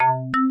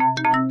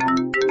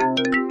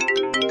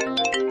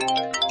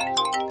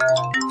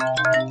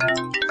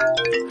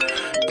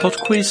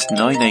PodQuiz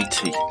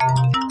 980.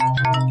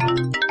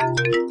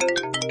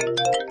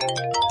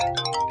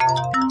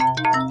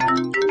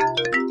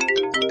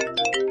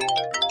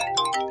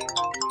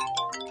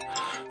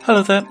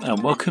 Hello there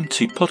and welcome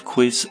to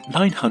PodQuiz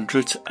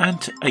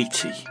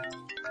 980.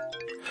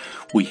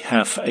 We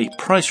have a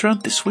prize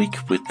round this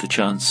week with the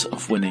chance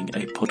of winning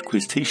a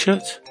PodQuiz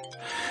t-shirt.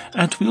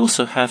 And we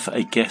also have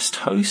a guest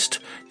host.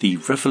 The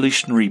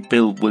revolutionary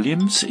Bill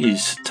Williams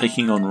is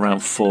taking on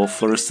round 4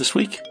 for us this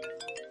week.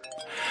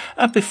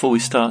 And before we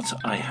start,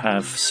 I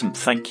have some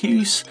thank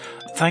yous.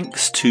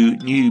 Thanks to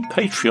new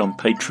Patreon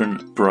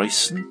patron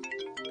Bryson.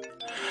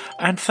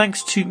 And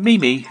thanks to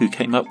Mimi, who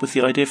came up with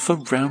the idea for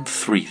round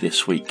 3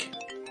 this week.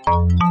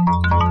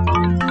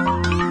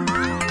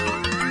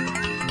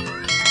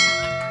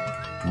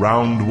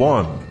 Round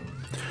 1.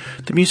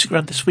 The music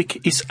round this week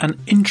is an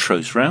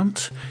intros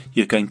round.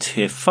 You're going to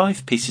hear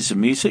 5 pieces of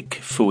music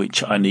for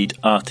which I need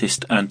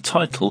artist and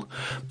title,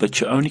 but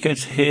you're only going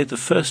to hear the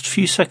first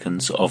few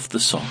seconds of the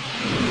song.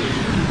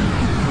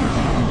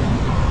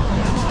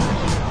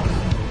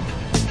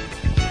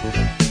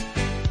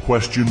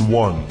 Question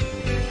 1.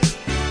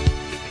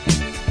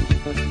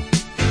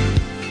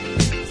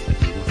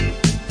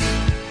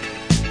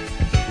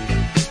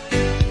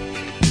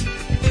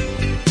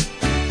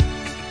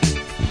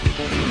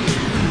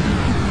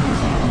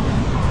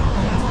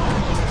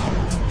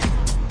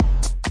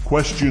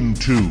 Question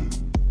 2.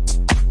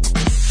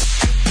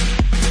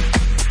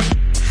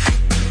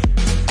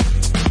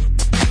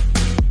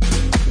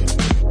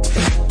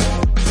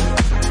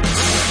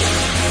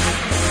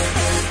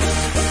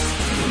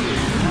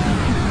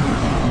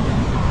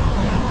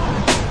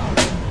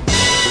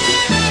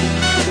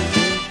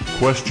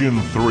 Question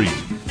 3.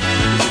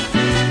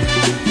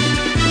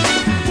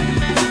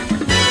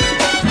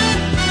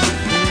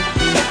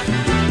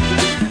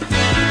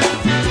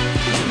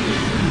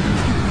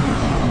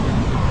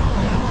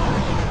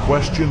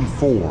 Question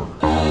 4.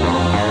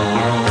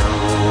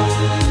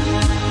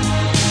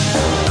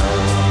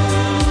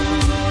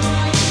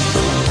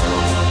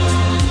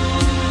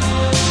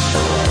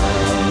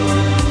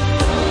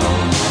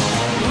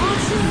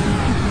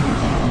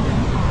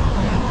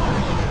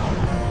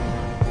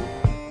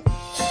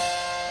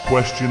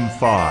 Question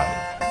 5.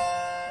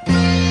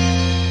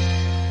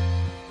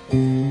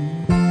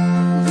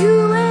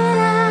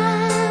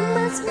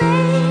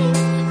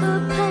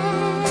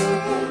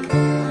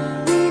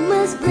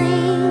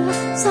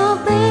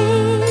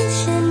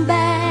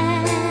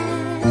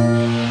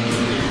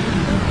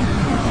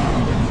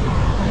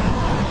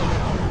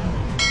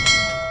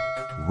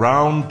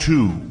 Round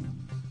 2.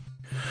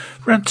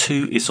 Round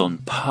 2 is on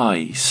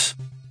pies.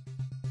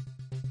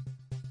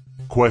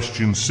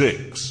 Question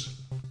 6.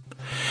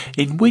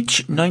 In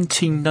which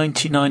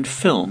 1999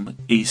 film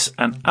is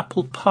an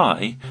apple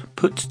pie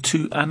put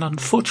to an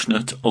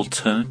unfortunate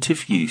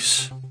alternative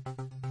use?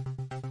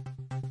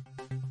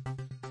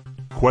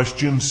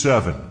 Question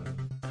 7.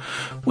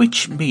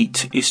 Which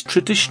meat is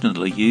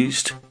traditionally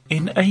used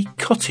in a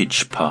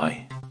cottage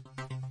pie?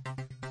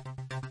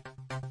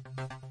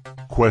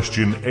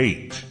 Question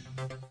 8.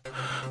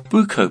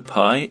 Buko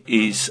pie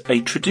is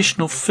a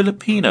traditional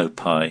Filipino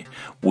pie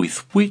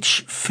with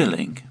which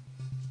filling?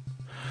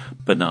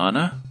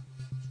 Banana,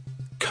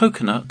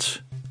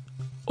 coconut,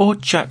 or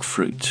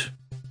jackfruit?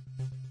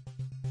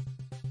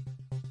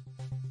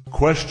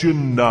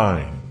 Question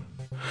 9.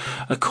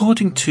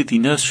 According to the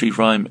nursery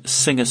rhyme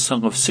Sing a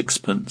Song of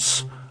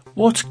Sixpence,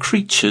 what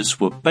creatures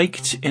were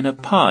baked in a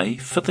pie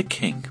for the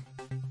king?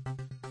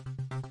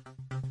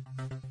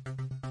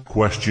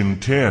 Question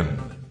 10.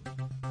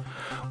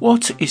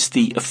 What is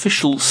the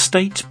official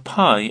state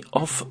pie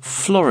of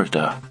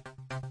Florida?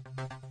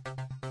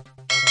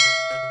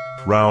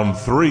 Round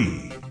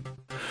 3.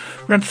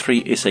 Round 3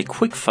 is a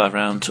quickfire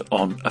round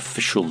on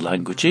official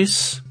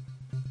languages.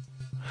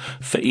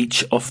 For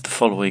each of the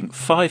following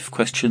 5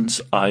 questions,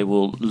 I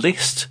will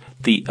list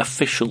the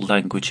official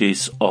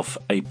languages of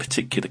a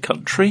particular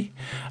country,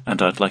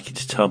 and I'd like you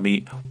to tell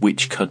me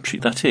which country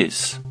that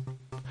is.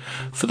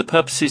 For the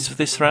purposes of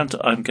this round,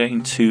 I'm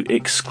going to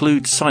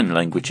exclude sign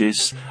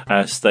languages,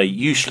 as they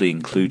usually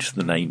include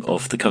the name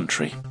of the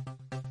country.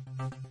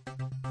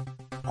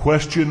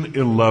 Question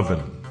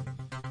 11.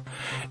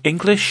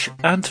 English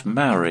and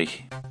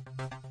Maori.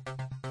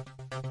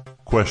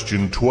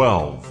 Question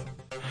 12.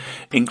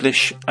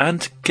 English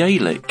and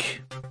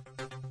Gaelic.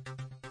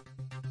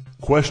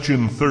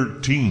 Question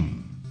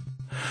 13.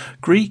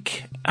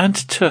 Greek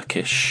and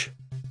Turkish.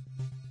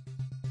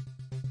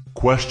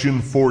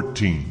 Question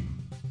 14.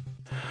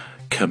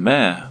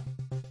 Khmer.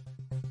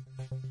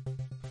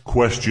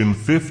 Question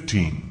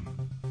 15.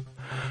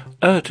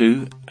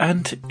 Urdu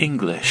and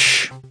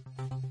English.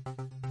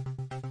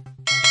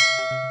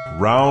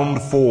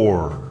 Round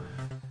 4.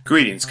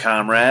 Greetings,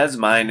 comrades.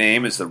 My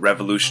name is the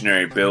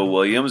revolutionary Bill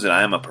Williams, and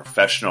I am a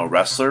professional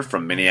wrestler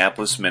from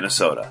Minneapolis,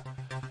 Minnesota.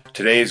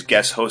 Today's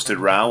guest-hosted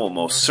round will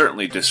most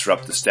certainly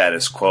disrupt the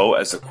status quo,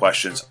 as the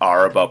questions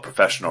are about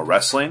professional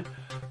wrestling.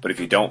 But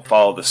if you don't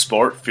follow the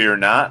sport, fear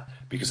not,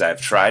 because I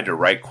have tried to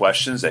write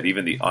questions that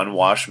even the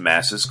unwashed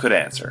masses could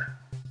answer.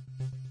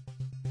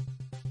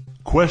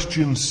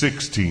 Question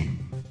 16.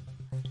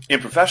 In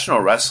professional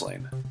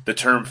wrestling, the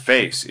term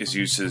face is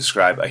used to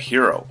describe a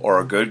hero or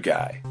a good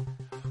guy.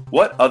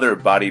 What other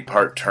body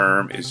part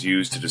term is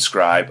used to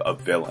describe a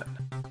villain?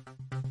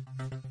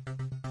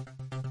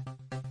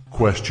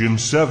 Question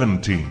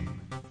 17.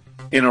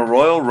 In a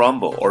Royal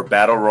Rumble or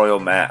Battle Royal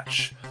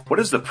match, what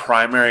is the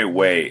primary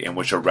way in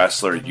which a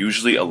wrestler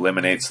usually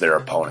eliminates their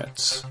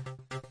opponents?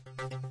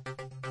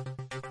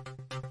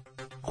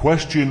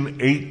 Question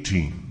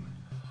 18.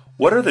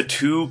 What are the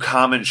two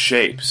common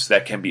shapes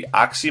that can be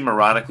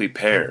oxymoronically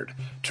paired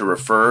to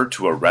refer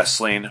to a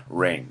wrestling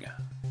ring?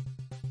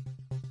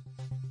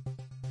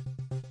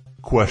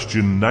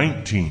 Question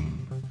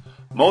 19.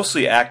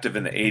 Mostly active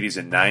in the 80s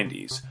and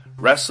 90s,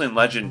 wrestling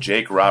legend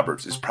Jake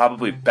Roberts is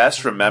probably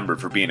best remembered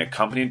for being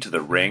accompanied to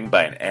the ring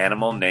by an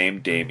animal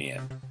named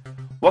Damien.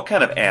 What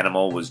kind of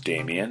animal was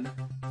Damien?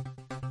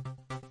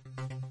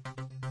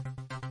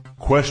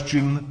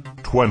 Question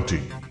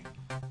 20.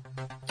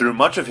 Through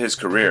much of his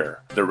career,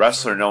 the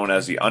wrestler known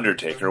as The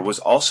Undertaker was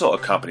also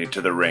accompanied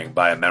to the ring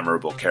by a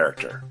memorable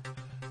character.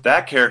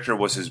 That character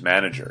was his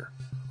manager,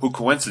 who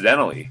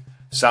coincidentally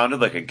sounded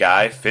like a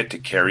guy fit to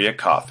carry a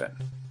coffin.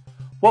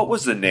 What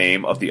was the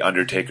name of The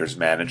Undertaker's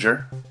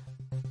manager?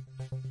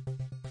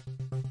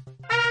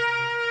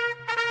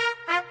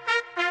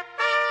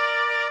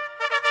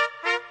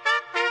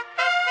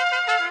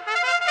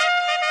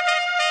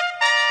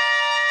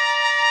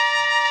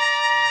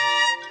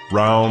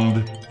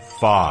 Round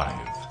 5.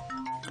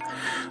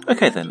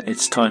 Okay then,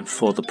 it's time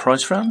for the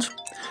prize round.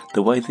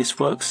 The way this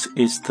works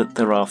is that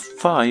there are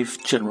 5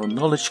 general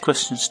knowledge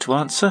questions to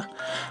answer,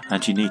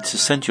 and you need to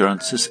send your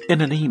answers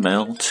in an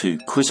email to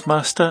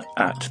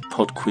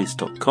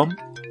quizmaster@podquiz.com.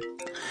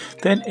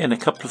 Then in a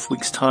couple of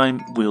weeks'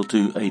 time, we'll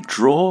do a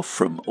draw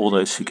from all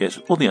those who get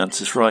all the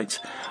answers right,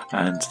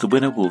 and the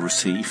winner will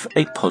receive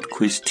a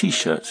PodQuiz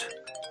t-shirt.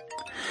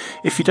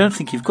 If you don't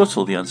think you've got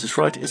all the answers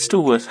right, it's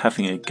still worth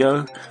having a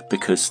go,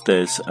 because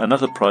there's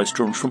another prize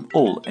drawn from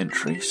all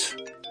entries.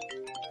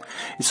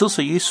 It's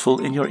also useful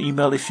in your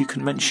email if you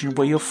can mention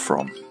where you're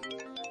from.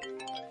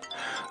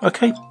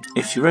 Okay,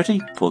 if you're ready,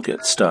 we'll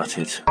get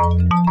started.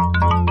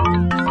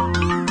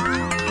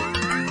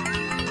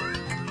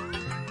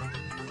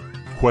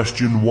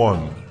 Question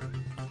 1.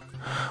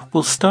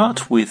 We'll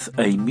start with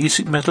a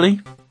music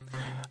medley.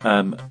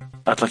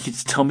 I'd like you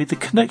to tell me the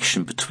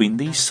connection between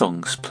these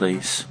songs,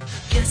 please.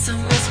 Guess I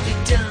must be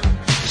dumb.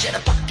 She had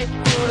a pocket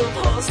full of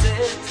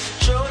horses,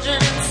 Trojan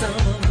and some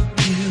of the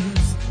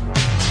blues.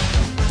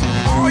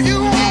 All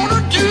you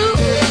wanna do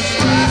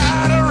is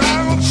ride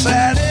around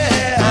Saturday.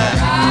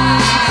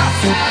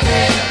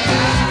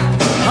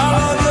 I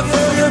love you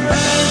for your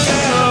pink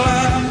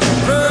Cadillac,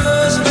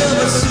 rose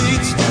velvet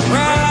seats,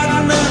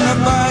 riding in the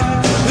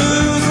back,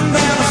 losing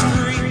down the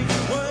street.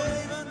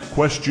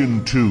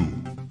 Question 2.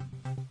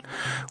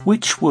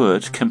 Which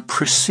word can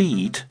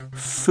precede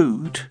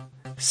food,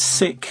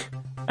 sick,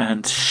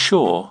 and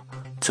shore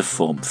to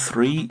form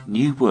 3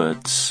 new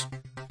words?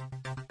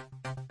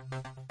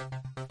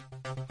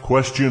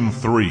 Question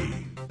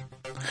 3.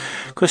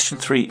 Question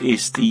 3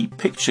 is the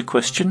picture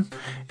question.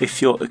 If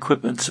your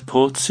equipment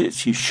supports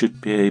it, you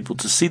should be able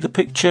to see the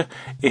picture.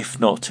 If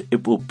not,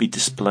 it will be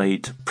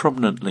displayed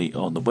prominently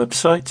on the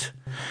website.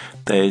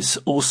 There's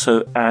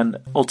also an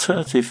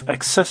alternative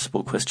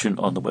accessible question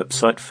on the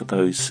website for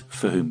those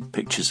for whom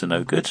pictures are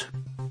no good.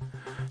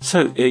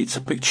 So it's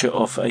a picture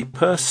of a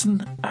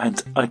person,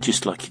 and I'd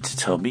just like you to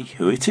tell me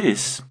who it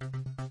is.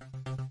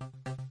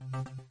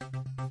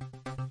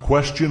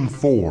 Question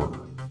 4.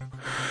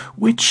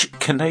 Which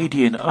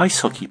Canadian ice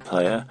hockey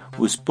player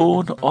was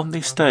born on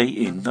this day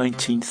in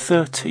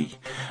 1930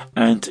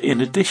 and, in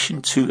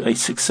addition to a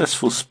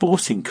successful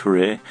sporting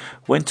career,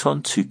 went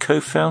on to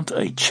co-found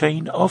a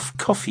chain of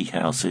coffee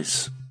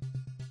houses?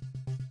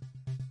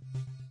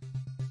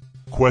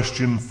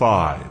 Question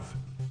 5.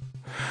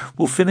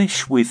 We'll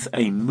finish with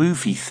a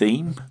movie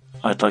theme.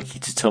 I'd like you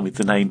to tell me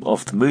the name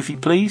of the movie,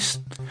 please.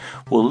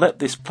 We'll let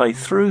this play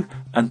through,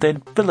 and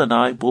then Bill and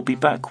I will be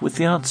back with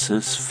the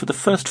answers for the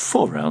first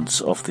 4 rounds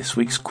of this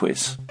week's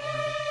quiz.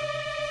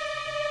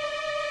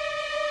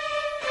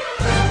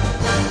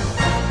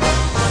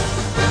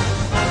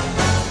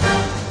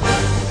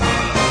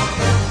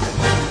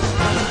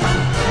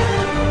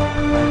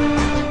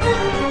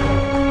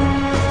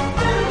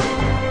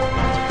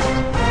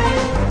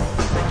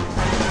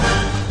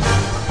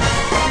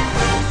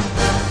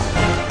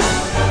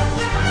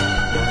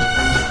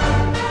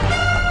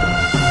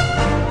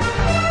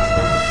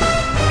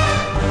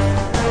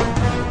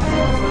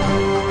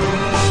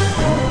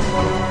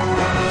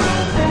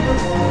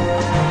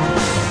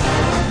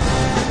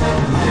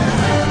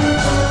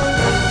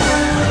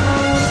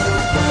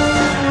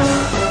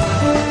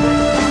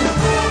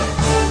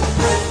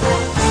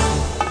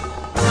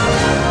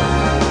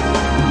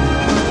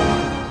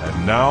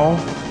 Now,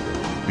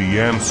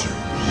 the answers.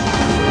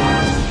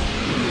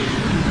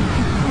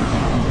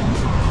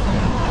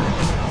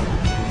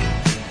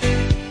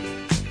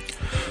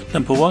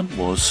 Number 1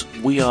 was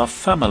We Are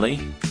Family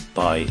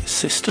by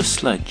Sister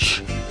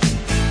Sledge.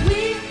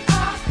 We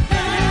are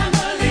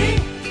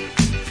family.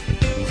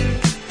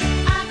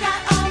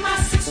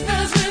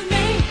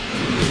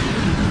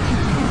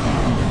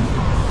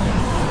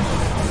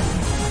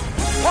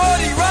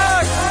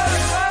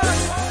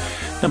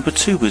 Number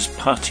 2 was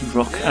Party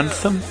Rock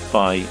Anthem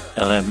by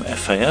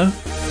LMFAO.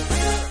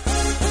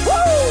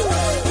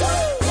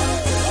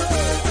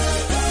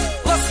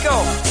 Let's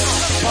go!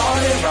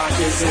 Party rock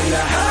is in the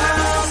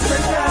house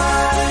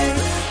tonight.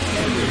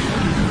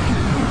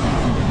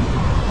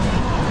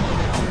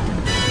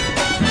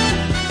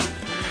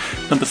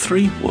 Number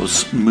 3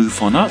 was Move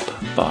On Up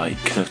by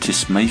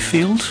Curtis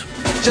Mayfield.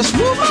 Just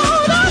move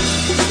on up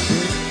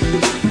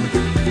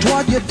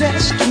toward your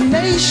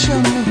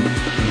destination.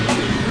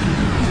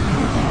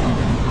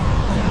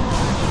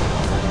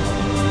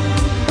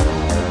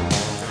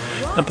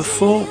 Number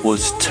 4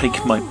 was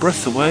Take My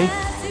Breath Away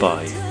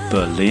by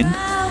Berlin.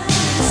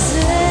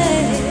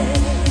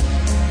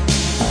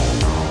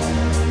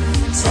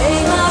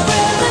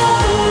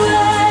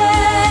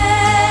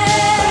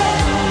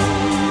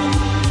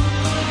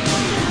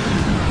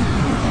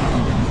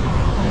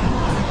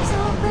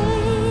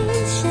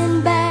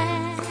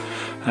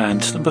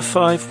 And number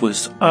 5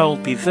 was I'll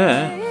Be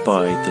There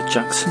by the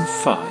Jackson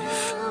 5.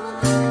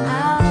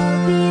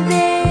 I'll be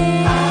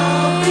there.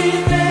 I'll be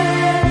there.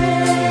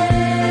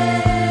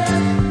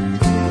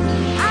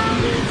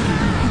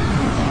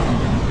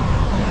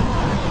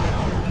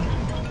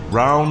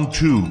 Round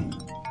 2.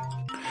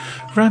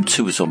 Round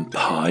 2 was on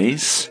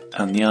pies,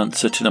 and the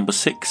answer to number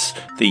 6,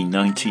 the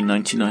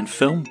 1999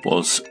 film,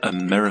 was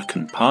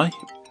American Pie.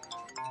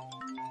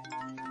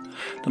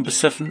 Number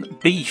 7,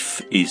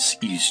 beef is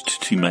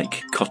used to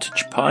make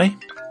cottage pie.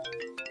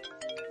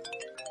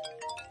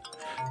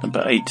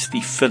 Number 8,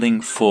 the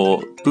filling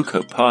for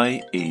buko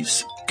pie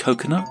is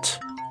coconut.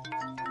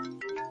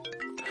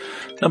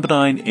 Number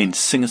 9, in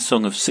Sing a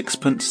Song of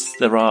Sixpence,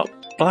 there are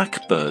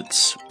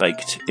blackbirds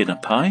baked in a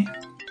pie.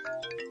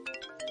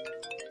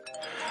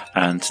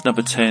 And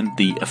number 10,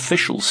 the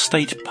official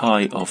state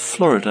pie of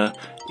Florida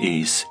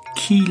is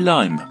key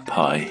lime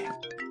pie.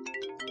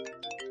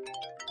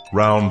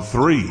 Round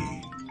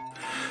 3.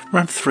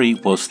 Round 3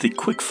 was the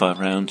quickfire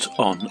round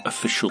on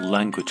official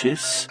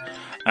languages,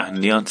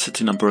 and the answer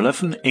to number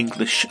 11,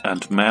 English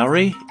and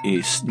Maori,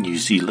 is New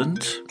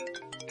Zealand.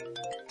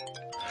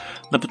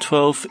 Number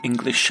 12,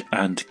 English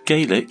and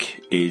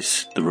Gaelic,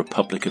 is the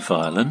Republic of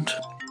Ireland.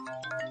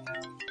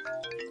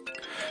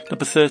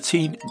 Number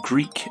 13,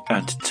 Greek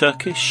and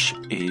Turkish,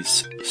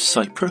 is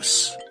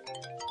Cyprus.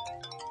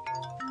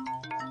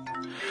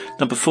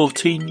 Number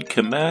 14,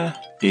 Khmer,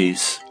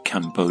 is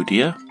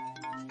Cambodia.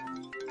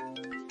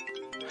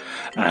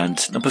 And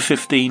number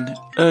 15,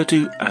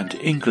 Urdu and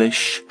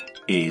English,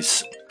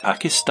 is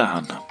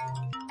Pakistan.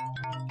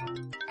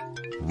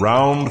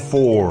 Round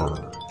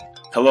 4.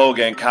 Hello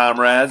again,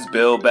 comrades.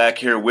 Bill back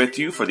here with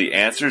you for the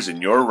answers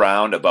in your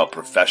round about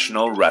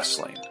professional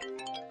wrestling.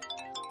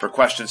 For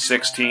question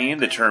 16,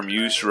 the term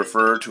used to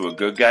refer to a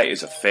good guy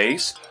is a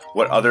face.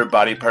 What other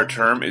body part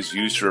term is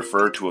used to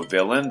refer to a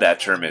villain? That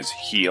term is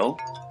heel.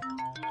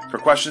 For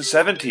question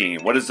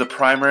 17, what is the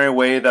primary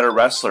way that a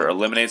wrestler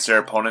eliminates their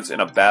opponents in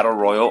a battle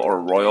royal or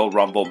Royal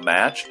Rumble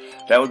match?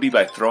 That would be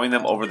by throwing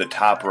them over the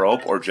top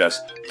rope or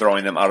just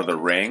throwing them out of the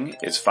ring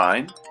is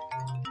fine.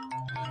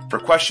 For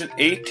question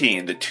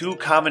 18, the two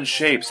common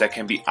shapes that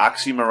can be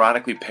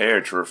oxymoronically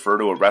paired to refer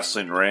to a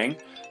wrestling ring,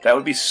 that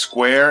would be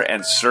square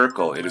and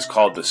circle. It is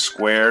called the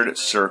squared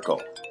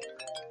circle.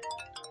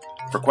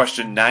 For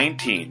question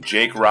 19,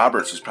 Jake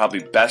Roberts was probably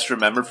best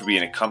remembered for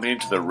being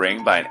accompanied to the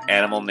ring by an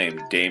animal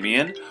named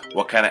Damien.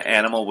 What kind of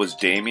animal was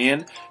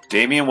Damien?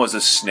 Damien was a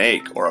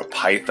snake or a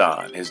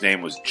python. His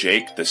name was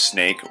Jake the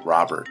Snake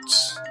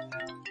Roberts.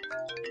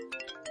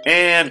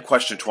 And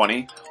question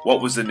 20,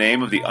 what was the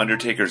name of the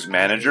Undertaker's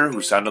manager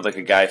who sounded like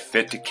a guy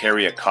fit to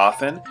carry a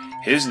coffin?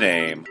 His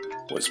name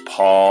was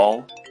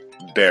Paul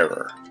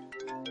Bearer.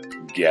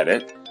 Get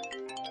it?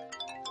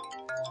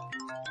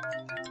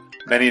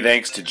 Many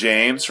thanks to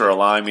James for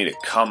allowing me to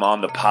come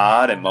on the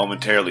pod and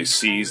momentarily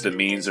seize the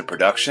means of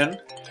production.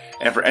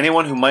 And for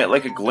anyone who might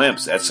like a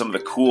glimpse at some of the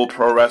cool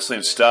pro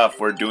wrestling stuff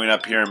we're doing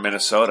up here in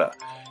Minnesota,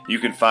 you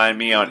can find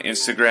me on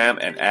Instagram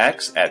and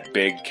X at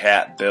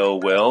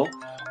BigCatBillWill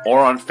or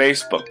on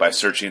Facebook by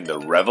searching The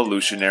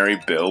Revolutionary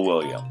Bill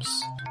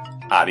Williams.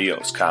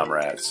 Adios,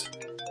 comrades.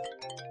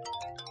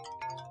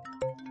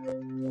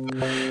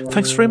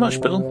 Thanks very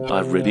much, Bill. I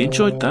really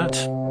enjoyed that.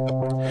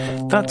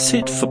 That's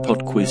it for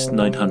PodQuiz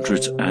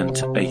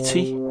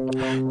 980.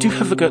 Do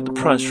have a go at the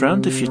prize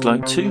round if you'd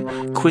like to.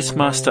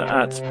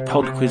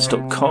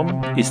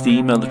 Quizmaster@podquiz.com is the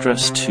email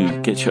address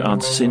to get your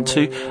answers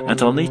into, and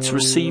I'll need to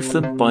receive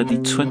them by the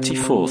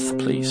 24th,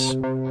 please.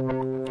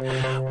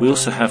 We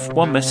also have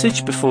one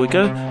message before we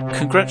go.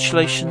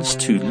 Congratulations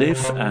to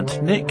Liv and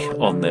Nick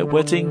on their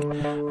wedding,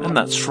 and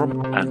that's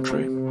from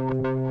Andrew.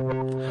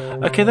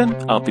 Okay then,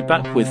 I'll be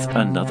back with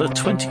another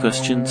 20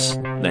 questions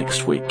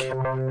next week.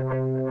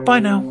 Bye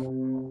now.